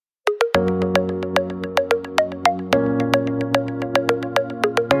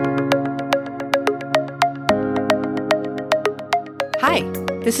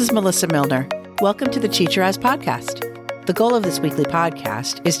This is Melissa Milner. Welcome to the Teacher As Podcast. The goal of this weekly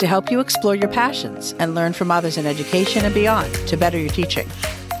podcast is to help you explore your passions and learn from others in education and beyond to better your teaching.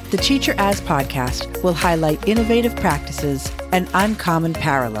 The Teacher As Podcast will highlight innovative practices and uncommon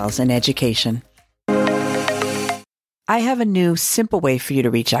parallels in education. I have a new simple way for you to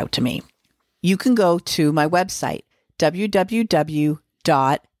reach out to me. You can go to my website,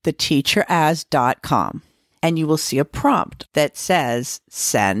 www.theteacheras.com, and you will see a prompt that says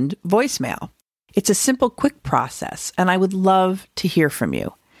send voicemail. It's a simple, quick process, and I would love to hear from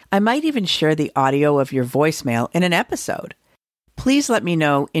you. I might even share the audio of your voicemail in an episode. Please let me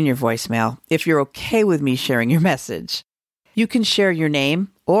know in your voicemail if you're okay with me sharing your message. You can share your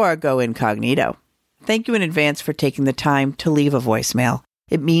name or go incognito. Thank you in advance for taking the time to leave a voicemail.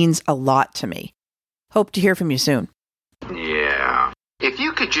 It means a lot to me. Hope to hear from you soon. Yeah. If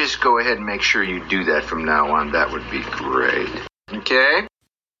you could just go ahead and make sure you do that from now on, that would be great. Okay?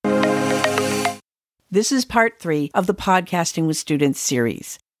 This is part 3 of the Podcasting with Students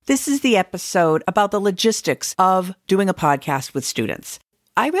series. This is the episode about the logistics of doing a podcast with students.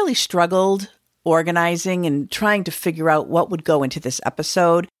 I really struggled organizing and trying to figure out what would go into this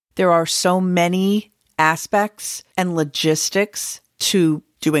episode. There are so many aspects and logistics to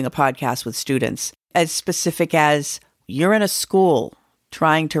doing a podcast with students, as specific as you're in a school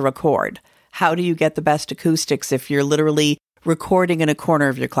trying to record. How do you get the best acoustics if you're literally recording in a corner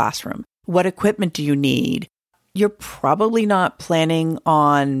of your classroom? What equipment do you need? You're probably not planning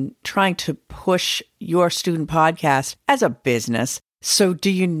on trying to push your student podcast as a business. So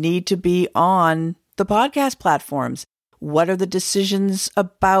do you need to be on the podcast platforms? What are the decisions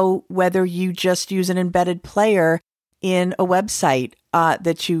about whether you just use an embedded player in a website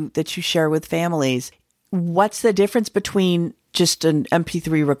that you share with families? What's the difference between just an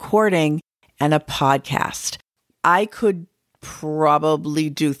MP3 recording and a podcast? I could probably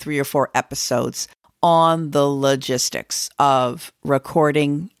do 3 or 4 episodes on the logistics of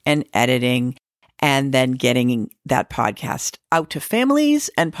recording and editing and then getting that podcast out to families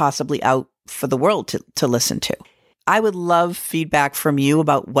and possibly out for the world to listen to. I would love feedback from you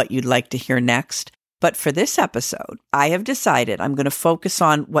about what you'd like to hear next. But for this episode, I have decided I'm going to focus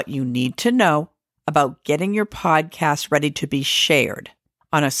on what you need to know about getting your podcast ready to be shared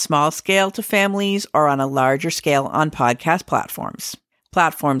on a small scale to families or on a larger scale on podcast platforms.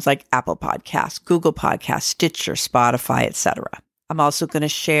 Platforms like Apple Podcasts, Google Podcasts, Stitcher, Spotify, etc. I'm also going to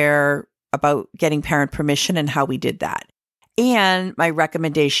share about getting parent permission and how we did that, and my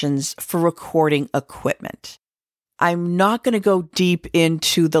recommendations for recording equipment. I'm not going to go deep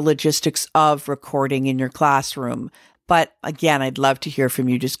into the logistics of recording in your classroom, but again, I'd love to hear from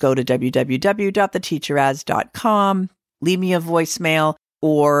you. Just go to www.theteacheras.com, leave me a voicemail,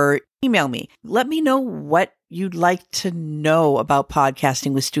 or email me. Let me know what you'd like to know about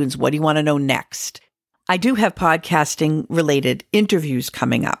podcasting with students. What do you want to know next? I do have podcasting related interviews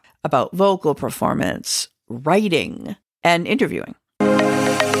coming up about vocal performance, writing, and interviewing.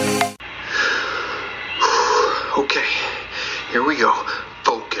 Okay, here we go.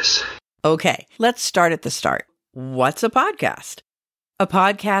 Focus. Okay, let's start at the start. What's a podcast? A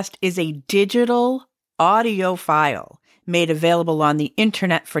podcast is a digital audio file made available on the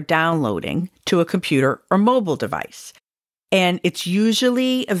internet for downloading to a computer or mobile device. And it's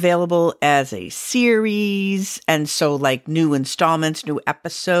usually available as a series. And so like new installments, new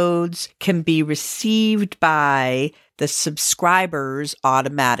episodes can be received by the subscribers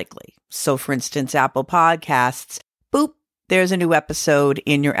automatically. So for instance, Apple Podcasts, boop, there's a new episode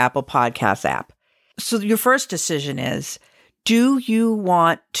in your Apple Podcasts app. So your first decision is, do you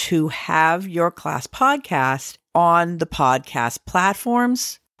want to have your class podcast on the podcast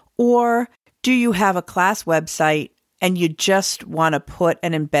platforms? Or do you have a class website and you just want to put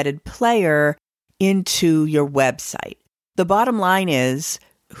an embedded player into your website? The bottom line is,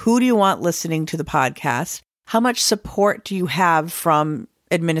 who do you want listening to the podcast? How much support do you have from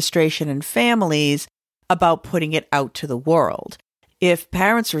administration and families about putting it out to the world? If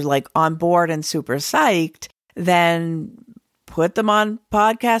parents are like on board and super psyched, then put them on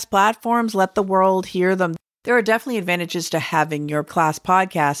podcast platforms, let the world hear them. There are definitely advantages to having your class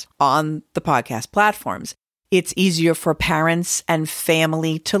podcast on the podcast platforms. It's easier for parents and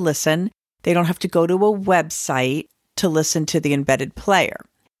family to listen. They don't have to go to a website to listen to the embedded player.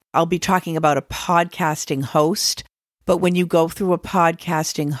 I'll be talking about a podcasting host, but when you go through a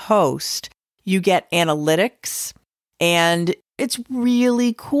podcasting host, you get analytics, and it's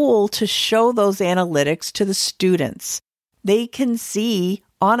really cool to show those analytics to the students. They can see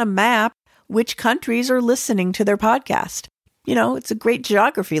on a map which countries are listening to their podcast. You know, it's a great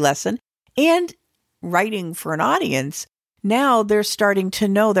geography lesson. And writing for an audience, Now they're starting to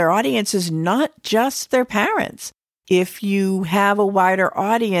know their audience is not just their parents. If you have a wider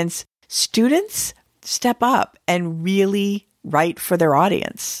audience, students step up and really write for their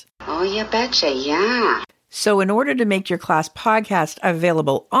audience. Oh, you betcha, yeah. So in order to make your class podcast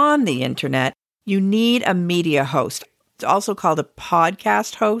available on the internet, you need a media host. It's also called a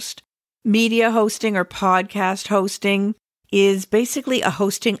podcast host. Media hosting or podcast hosting is basically a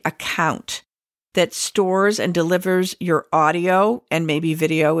hosting account that stores and delivers your audio and maybe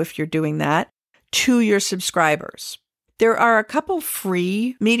video, if you're doing that, to your subscribers. There are a couple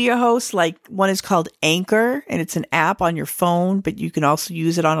free media hosts, like one is called Anchor, and it's an app on your phone, but you can also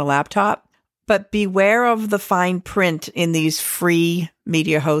use it on a laptop. But beware of the fine print in these free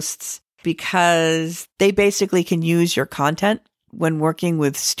media hosts, because they basically can use your content when working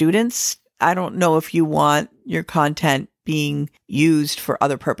with students. I don't know if you want your content being used for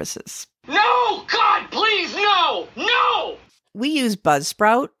other purposes. No! God, please, no! No! We use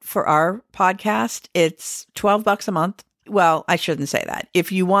Buzzsprout for our podcast. It's $12 a month. Well, I shouldn't say that.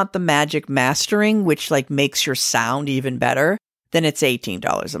 If you want the magic mastering, which makes your sound even better, then it's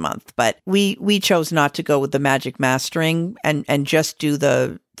 $18 a month. But we chose not to go with the magic mastering and just do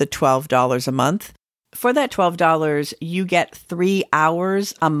the $12 a month. For that $12, you get 3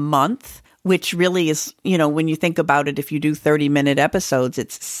 hours a month, which really is, when you think about it, if you do 30-minute episodes,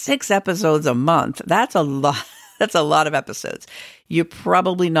 it's 6 episodes a month. That's a lot. That's a lot of episodes. You're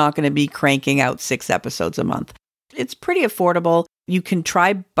probably not going to be cranking out 6 episodes a month. It's pretty affordable. You can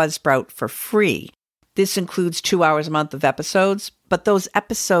try Buzzsprout for free. This includes 2 hours a month of episodes, but those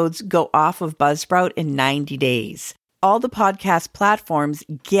episodes go off of Buzzsprout in 90 days. All the podcast platforms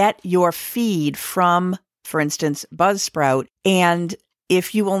get your feed from, for instance, Buzzsprout. And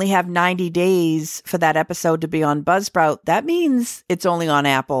if you only have 90 days for that episode to be on Buzzsprout, that means it's only on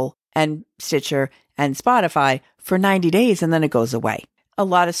Apple and Stitcher and Spotify for 90 days, and then it goes away. A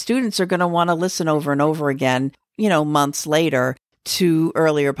lot of students are going to want to listen over and over again, months later to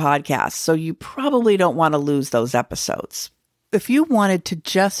earlier podcasts. So you probably don't want to lose those episodes. If you wanted to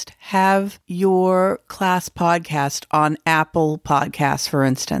just have your class podcast on Apple Podcasts, for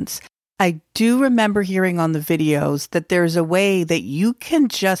instance, I do remember hearing on the videos that there's a way that you can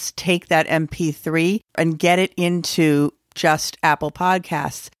just take that MP3 and get it into just Apple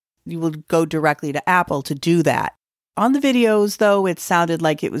Podcasts. You will go directly to Apple to do that. On the videos, though, it sounded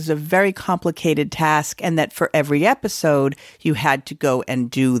like it was a very complicated task and that for every episode, you had to go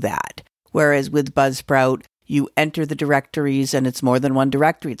and do that. Whereas with Buzzsprout, you enter the directories and it's more than one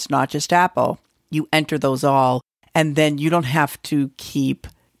directory. It's not just Apple. You enter those all, and then you don't have to keep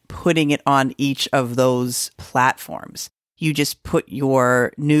putting it on each of those platforms. You just put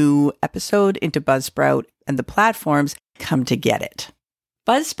your new episode into Buzzsprout and the platforms come to get it.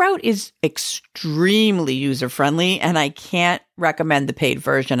 Buzzsprout is extremely user-friendly, and I can't recommend the paid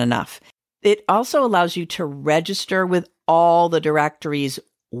version enough. It also allows you to register with all the directories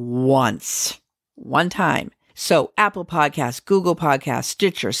one time. So Apple Podcasts, Google Podcasts,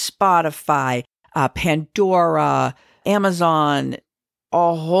 Stitcher, Spotify, Pandora, Amazon,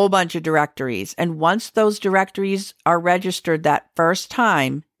 a whole bunch of directories. And once those directories are registered that first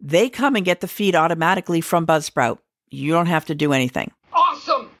time, they come and get the feed automatically from Buzzsprout. You don't have to do anything.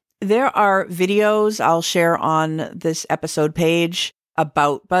 Awesome! There are videos I'll share on this episode page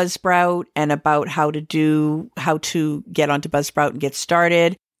about Buzzsprout and about how to get onto Buzzsprout and get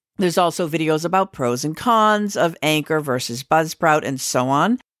started. There's also videos about pros and cons of Anchor versus Buzzsprout and so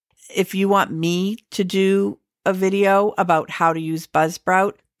on. If you want me to do a video about how to use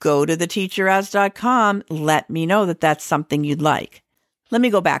Buzzsprout, go to theteacheras.com. Let me know that that's something you'd like. Let me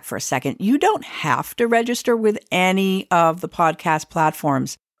go back for a second. You don't have to register with any of the podcast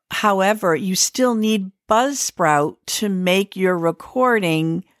platforms. However, you still need Buzzsprout to make your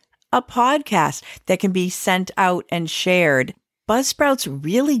recording a podcast that can be sent out and shared. Buzzsprout's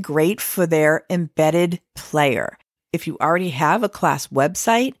really great for their embedded player. If you already have a class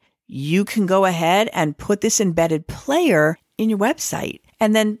website, you can go ahead and put this embedded player in your website.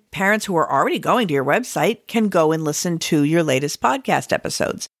 And then parents who are already going to your website can go and listen to your latest podcast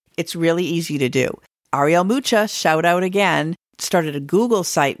episodes. It's really easy to do. Ariel Mucha, shout out again, started a Google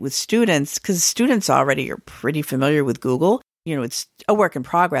site with students because students already are pretty familiar with Google. It's a work in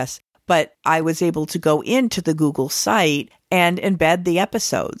progress, but I was able to go into the Google site and embed the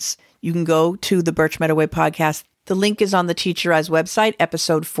episodes. You can go to the Birch Meadow Way podcast. The link is on the Teacher As website,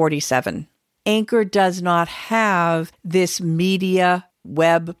 episode 47. Anchor does not have this media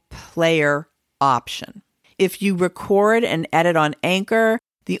web player option. If you record and edit on Anchor,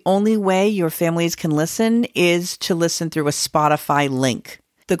 the only way your families can listen is to listen through a Spotify link.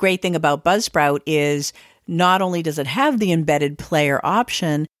 The great thing about Buzzsprout is not only does it have the embedded player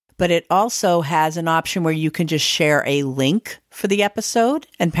option, but it also has an option where you can just share a link for the episode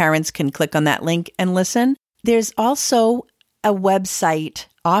and parents can click on that link and listen. There's also a website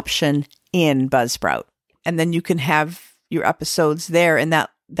option in Buzzsprout. And then you can have your episodes there in that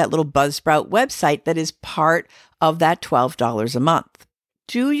little Buzzsprout website that is part of that $12 a month.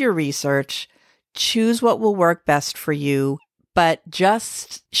 Do your research, choose what will work best for you, but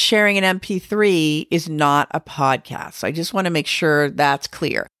just sharing an MP3 is not a podcast. So I just want to make sure that's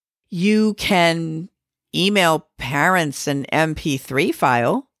clear. You can email parents an MP3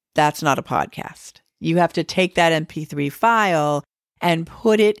 file. That's not a podcast. You have to take that MP3 file and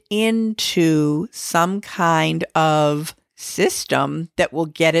put it into some kind of system that will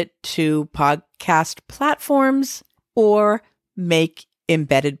get it to podcast platforms or make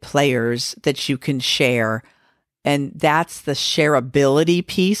embedded players that you can share. And that's the shareability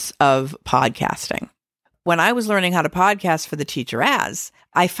piece of podcasting. When I was learning how to podcast for the Teacher As,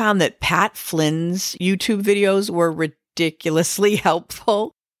 I found that Pat Flynn's YouTube videos were ridiculously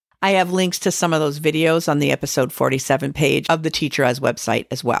helpful. I have links to some of those videos on the episode 47 page of the Teacher As website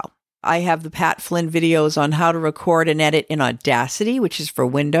as well. I have the Pat Flynn videos on how to record and edit in Audacity, which is for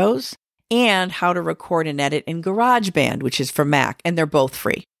Windows, and how to record and edit in GarageBand, which is for Mac, and they're both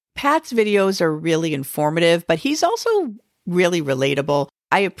free. Pat's videos are really informative, but he's also really relatable.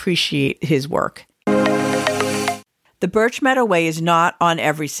 I appreciate his work. The Birch Meadow Way is not on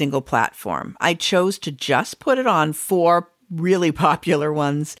every single platform. I chose to just put it on 4 really popular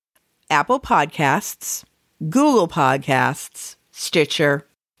ones: Apple Podcasts, Google Podcasts, Stitcher,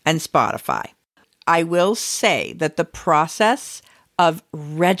 and Spotify. I will say that the process of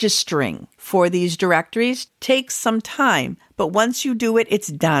registering for these directories takes some time, but once you do it, it's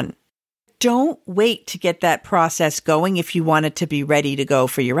done. Don't wait to get that process going if you want it to be ready to go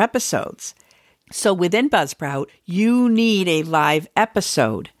for your episodes. So within Buzzsprout, you need a live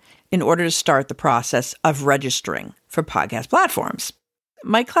episode in order to start the process of registering for podcast platforms.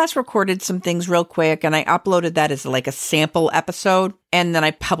 My class recorded some things real quick and I uploaded that as like a sample episode and then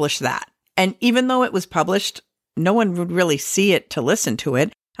I published that. And even though it was published, no one would really see it to listen to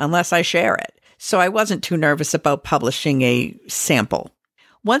it unless I share it. So I wasn't too nervous about publishing a sample.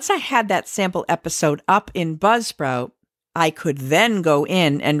 Once I had that sample episode up in Buzzsprout, I could then go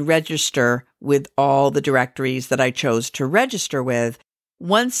in and register with all the directories that I chose to register with.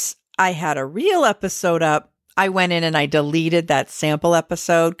 Once I had a real episode up, I went in and I deleted that sample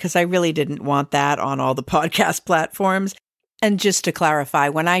episode because I really didn't want that on all the podcast platforms. And just to clarify,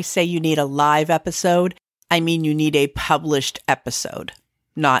 when I say you need a live episode, I mean you need a published episode,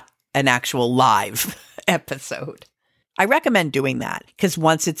 not an actual live episode. I recommend doing that because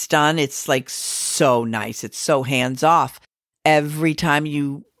once it's done, it's like so nice. It's so hands-off. Every time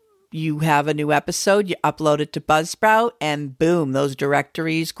you have a new episode, you upload it to Buzzsprout and boom, those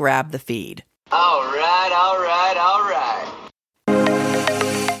directories grab the feed. All right.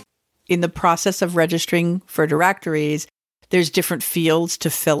 In the process of registering for directories, there's different fields to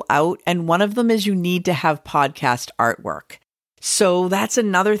fill out, and one of them is you need to have podcast artwork. So that's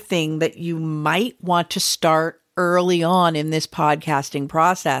another thing that you might want to start early on in this podcasting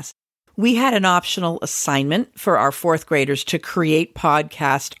process. We had an optional assignment for our 4th graders to create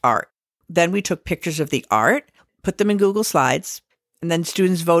podcast art. Then we took pictures of the art, put them in Google Slides, and then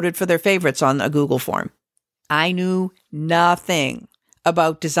students voted for their favorites on a Google form. I knew nothing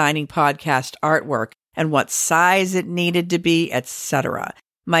about designing podcast artwork and what size it needed to be, etc.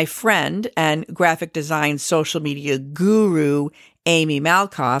 My friend and graphic design social media guru, Amy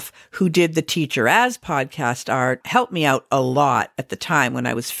Malkoff, who did the Teacher As podcast art, helped me out a lot at the time when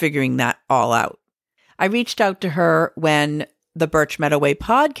I was figuring that all out. I reached out to her when the Birch Meadow Way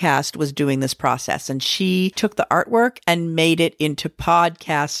podcast was doing this process, and she took the artwork and made it into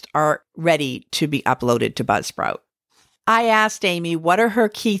podcast art ready to be uploaded to Buzzsprout. I asked Amy what are her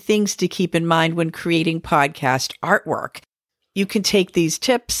key things to keep in mind when creating podcast artwork. You can take these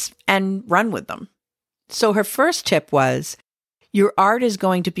tips and run with them. So her first tip was, your art is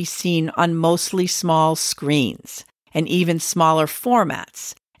going to be seen on mostly small screens and even smaller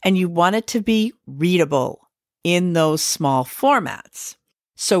formats, and you want it to be readable in those small formats.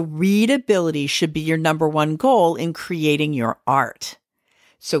 So readability should be your number one goal in creating your art.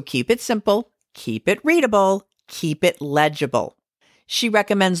 So keep it simple, keep it readable, keep it legible. She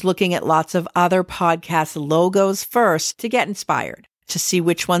recommends looking at lots of other podcast logos first to get inspired, to see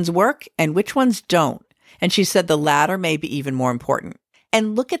which ones work and which ones don't. And she said the latter may be even more important.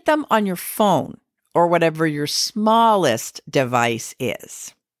 And look at them on your phone or whatever your smallest device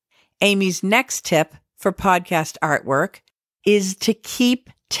is. Amy's next tip for podcast artwork is to keep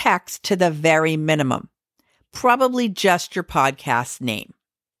text to the very minimum. probably just your podcast name.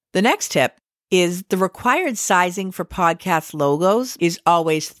 The next tip is the required sizing for podcast logos is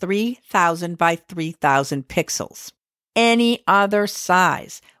always 3,000 by 3,000 pixels. Any other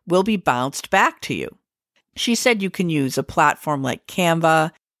size will be bounced back to you. She said you can use a platform like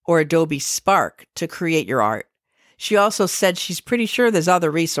Canva or Adobe Spark to create your art. She also said she's pretty sure there's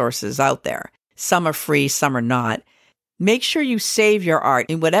other resources out there. Some are free, some are not. Make sure you save your art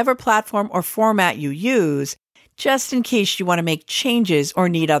in whatever platform or format you use, just in case you want to make changes or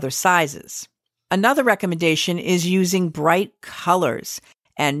need other sizes. Another recommendation is using bright colors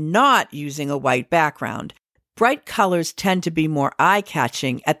and not using a white background. Bright colors tend to be more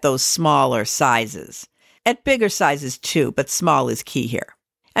eye-catching at those smaller sizes. At bigger sizes too, but small is key here.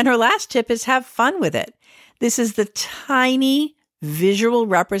 And her last tip is have fun with it. This is the tiny visual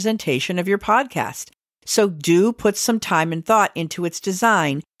representation of your podcast. So do put some time and thought into its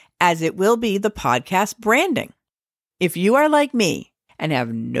design, as it will be the podcast branding. If you are like me and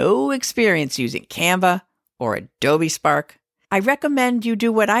have no experience using Canva or Adobe Spark, I recommend you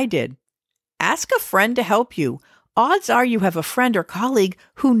do what I did. Ask a friend to help you. Odds are you have a friend or colleague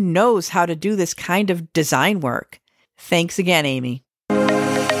who knows how to do this kind of design work. Thanks again, Amy.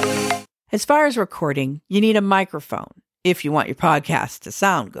 As far as recording, you need a microphone if you want your podcast to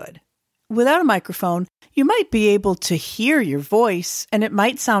sound good. Without a microphone, you might be able to hear your voice and it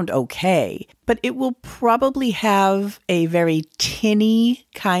might sound okay, but it will probably have a very tinny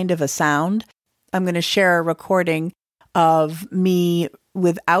kind of a sound. I'm going to share a recording of me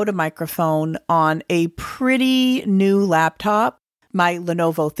without a microphone on a pretty new laptop, my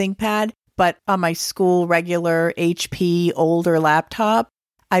Lenovo ThinkPad, but on my school regular HP older laptop,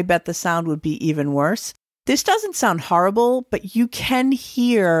 I bet the sound would be even worse. This doesn't sound horrible, but you can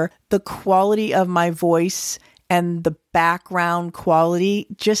hear the quality of my voice and the background quality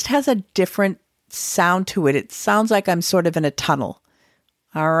just has a different sound to it. It sounds like I'm sort of in a tunnel.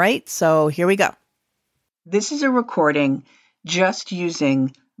 All right, so here we go. This is a recording just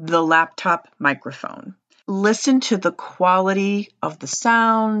using the laptop microphone. Listen to the quality of the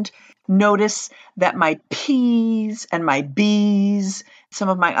sound. Notice that my P's and my B's, some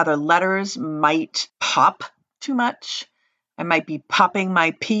of my other letters might pop too much. I might be popping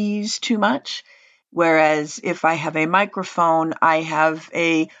my P's too much. Whereas if I have a microphone, I have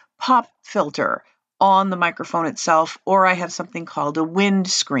a pop filter on the microphone itself, or I have something called a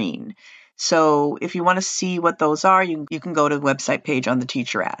windscreen. So if you want to see what those are, you can go to the website page on the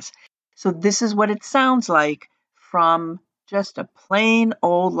Teacher As. So this is what it sounds like from just a plain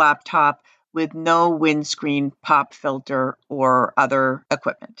old laptop with no windscreen, pop filter, or other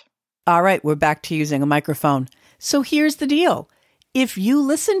equipment. All right, we're back to using a microphone. So here's the deal. If you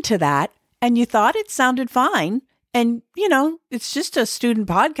listened to that and you thought it sounded fine, and, it's just a student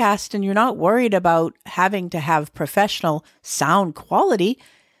podcast and you're not worried about having to have professional sound quality,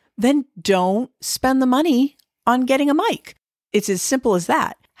 then don't spend the money on getting a mic. It's as simple as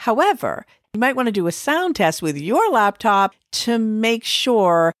that. However, you might want to do a sound test with your laptop to make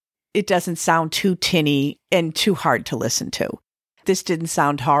sure it doesn't sound too tinny and too hard to listen to. This didn't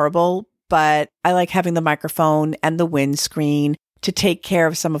sound horrible, but I like having the microphone and the windscreen to take care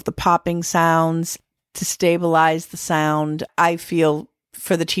of some of the popping sounds, to stabilize the sound. I feel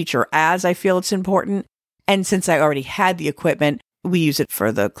for the Teacher As, I feel it's important. And since I already had the equipment, we use it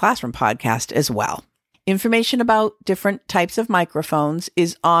for the classroom podcast as well. Information about different types of microphones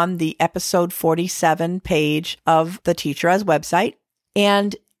is on the episode 47 page of the Teacher As website.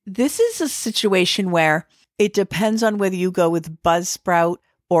 And this is a situation where it depends on whether you go with Buzzsprout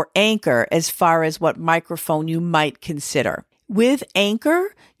or Anchor as far as what microphone you might consider. With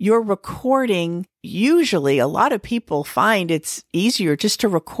Anchor, you're recording. Usually, a lot of people find it's easier just to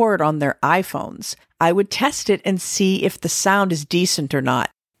record on their iPhones. I would test it and see if the sound is decent or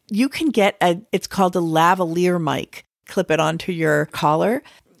not. You can get it's called a lavalier mic. Clip it onto your collar.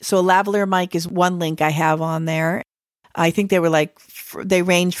 So a lavalier mic is one link I have on there. I think they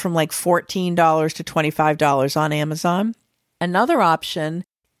range from like $14 to $25 on Amazon. Another option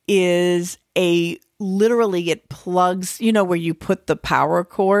is literally it plugs, where you put the power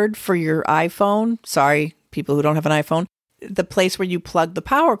cord for your iPhone. Sorry, people who don't have an iPhone. The place where you plug the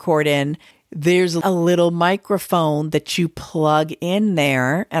power cord in, there's a little microphone that you plug in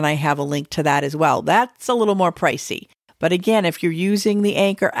there, and I have a link to that as well. That's a little more pricey. But again, if you're using the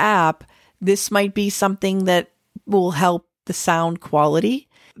Anchor app, this might be something that will help the sound quality.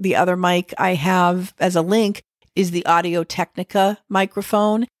 The other mic I have as a link is the Audio-Technica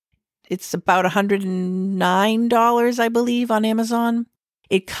microphone. It's about $109, I believe, on Amazon.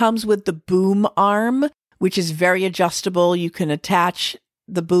 It comes with the boom arm, which is very adjustable. You can attach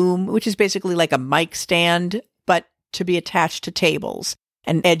the boom, which is basically like a mic stand, but to be attached to tables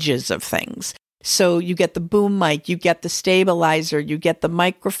and edges of things. So you get the boom mic, you get the stabilizer, you get the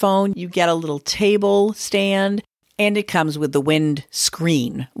microphone, you get a little table stand, and it comes with the wind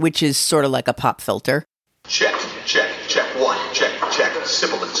screen, which is sort of like a pop filter. Check, check, check one, check, check,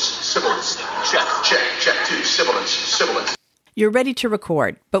 sibilance, check two, sibilance. You're ready to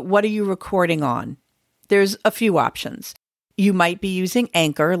record, but what are you recording on? There's a few options. You might be using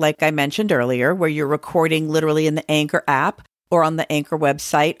Anchor, like I mentioned earlier, where you're recording literally in the Anchor app or on the Anchor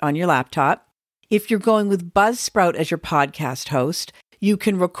website on your laptop. If you're going with Buzzsprout as your podcast host, you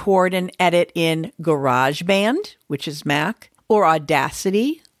can record and edit in GarageBand, which is Mac, or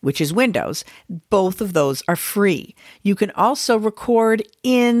Audacity, which is Windows. Both of those are free. You can also record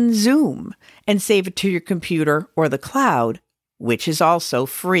in Zoom and save it to your computer or the cloud, which is also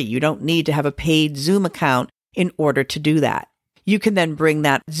free. You don't need to have a paid Zoom account in order to do that. You can then bring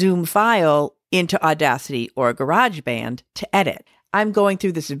that Zoom file into Audacity or GarageBand to edit. I'm going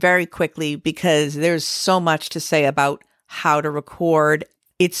through this very quickly because there's so much to say about how to record.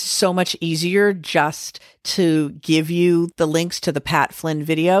 It's so much easier just to give you the links to the Pat Flynn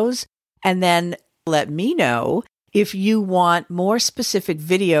videos and then let me know if you want more specific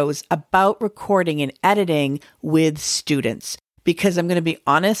videos about recording and editing with students. Because I'm going to be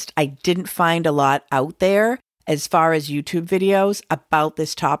honest, I didn't find a lot out there as far as YouTube videos about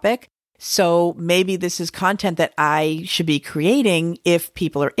this topic. So maybe this is content that I should be creating if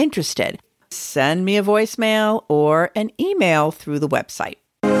people are interested. Send me a voicemail or an email through the website.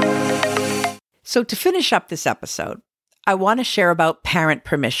 So to finish up this episode, I want to share about parent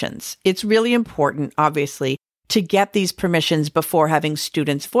permissions. It's really important, obviously, to get these permissions before having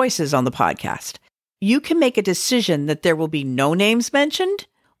students' voices on the podcast. You can make a decision that there will be no names mentioned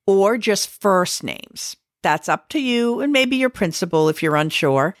or just first names. That's up to you and maybe your principal if you're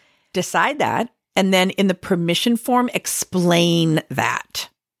unsure. Decide that, and then in the permission form, explain that.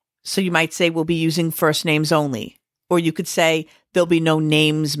 So you might say we'll be using first names only, or you could say there'll be no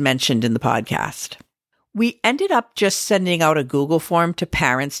names mentioned in the podcast. We ended up just sending out a Google form to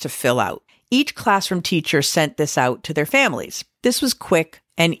parents to fill out. Each classroom teacher sent this out to their families. This was quick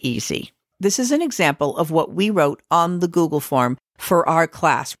and easy. This is an example of what we wrote on the Google form for our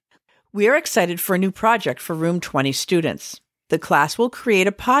class. We are excited for a new project for Room 20 students. The class will create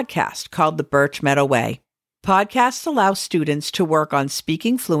a podcast called The Birch Meadow Way. Podcasts allow students to work on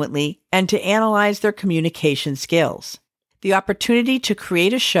speaking fluently and to analyze their communication skills. The opportunity to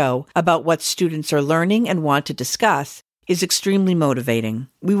create a show about what students are learning and want to discuss is extremely motivating.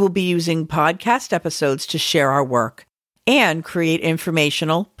 We will be using podcast episodes to share our work and create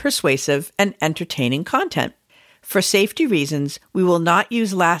informational, persuasive, and entertaining content. For safety reasons, we will not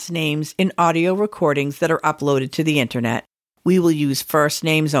use last names in audio recordings that are uploaded to the internet. We will use first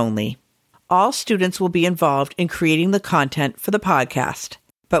names only. All students will be involved in creating the content for the podcast,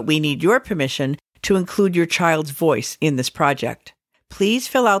 but we need your permission to include your child's voice in this project. Please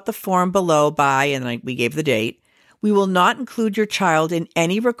fill out the form below by, and we gave the date. We will not include your child in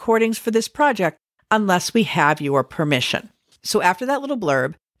any recordings for this project unless we have your permission. So after that little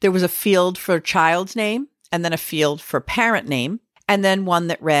blurb, there was a field for child's name, and then a field for parent name, and then one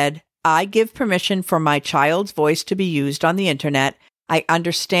that read, I give permission for my child's voice to be used on the internet. I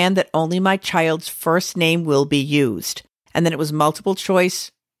understand that only my child's first name will be used. And then it was multiple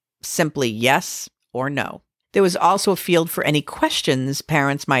choice, simply yes or no. There was also a field for any questions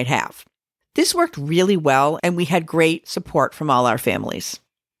parents might have. This worked really well, and we had great support from all our families.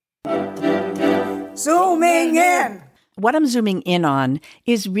 Zooming in! What I'm zooming in on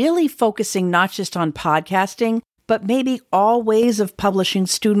is really focusing not just on podcasting, but maybe all ways of publishing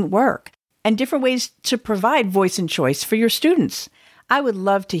student work and different ways to provide voice and choice for your students. I would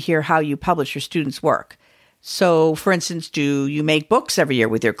love to hear how you publish your students' work. So, for instance, do you make books every year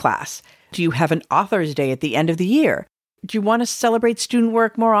with your class? Do you have an author's day at the end of the year? Do you want to celebrate student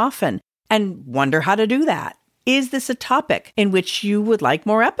work more often and wonder how to do that? Is this a topic in which you would like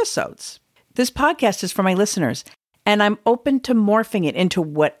more episodes? This podcast is for my listeners, and I'm open to morphing it into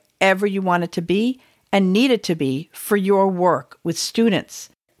whatever you want it to be and need it to be for your work with students.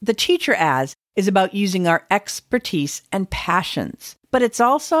 The Teacher As is about using our expertise and passions, but it's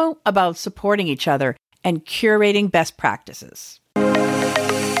also about supporting each other and curating best practices.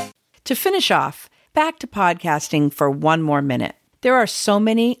 To finish off, back to podcasting for one more minute. There are so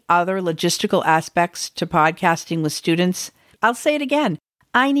many other logistical aspects to podcasting with students. I'll say it again.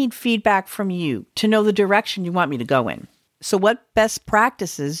 I need feedback from you to know the direction you want me to go in. So what best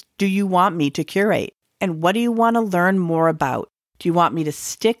practices do you want me to curate? And what do you want to learn more about? Do you want me to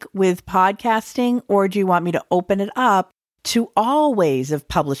stick with podcasting, or do you want me to open it up to all ways of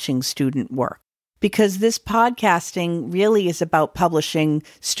publishing student work, because this podcasting really is about publishing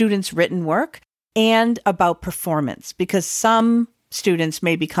students' written work and about performance, because some students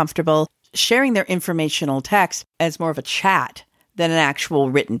may be comfortable sharing their informational text as more of a chat than an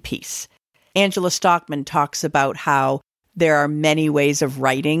actual written piece. Angela Stockman talks about how there are many ways of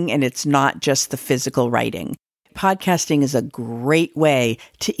writing, and it's not just the physical writing. Podcasting is a great way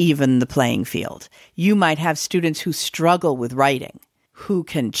to even the playing field. You might have students who struggle with writing, who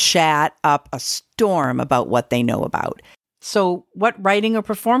can chat up a storm about what they know about. So what writing or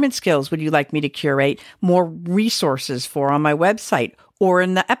performance skills would you like me to curate more resources for on my website or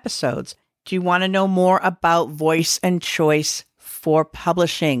in the episodes? Do you want to know more about voice and choice for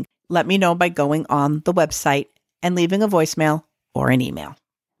publishing? Let me know by going on the website and leaving a voicemail or an email.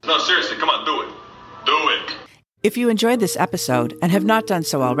 No, seriously, come on, do it. Do it. If you enjoyed this episode and have not done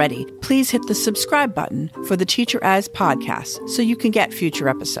so already, please hit the subscribe button for the Teacher As podcast so you can get future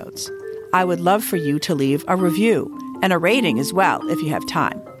episodes. I would love for you to leave a review and a rating as well if you have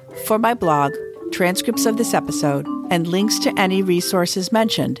time. For my blog, transcripts of this episode, and links to any resources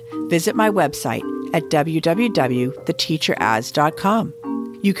mentioned, visit my website at www.theteacheras.com.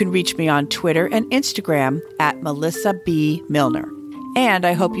 You can reach me on Twitter and Instagram at Melissa B. Milner. And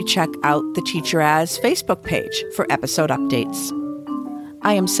I hope you check out the Teacher As Facebook page for episode updates.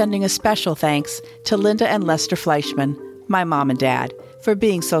 I am sending a special thanks to Linda and Lester Fleischman, my mom and dad, for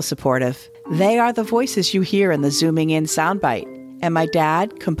being so supportive. They are the voices you hear in the Zooming In soundbite, and my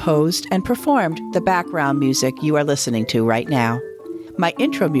dad composed and performed the background music you are listening to right now. My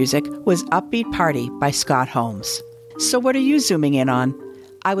intro music was Upbeat Party by Scott Holmes. So what are you zooming in on?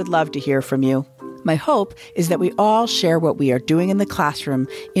 I would love to hear from you. My hope is that we all share what we are doing in the classroom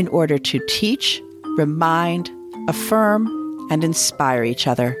in order to teach, remind, affirm, and inspire each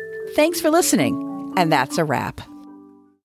other. Thanks for listening, and that's a wrap.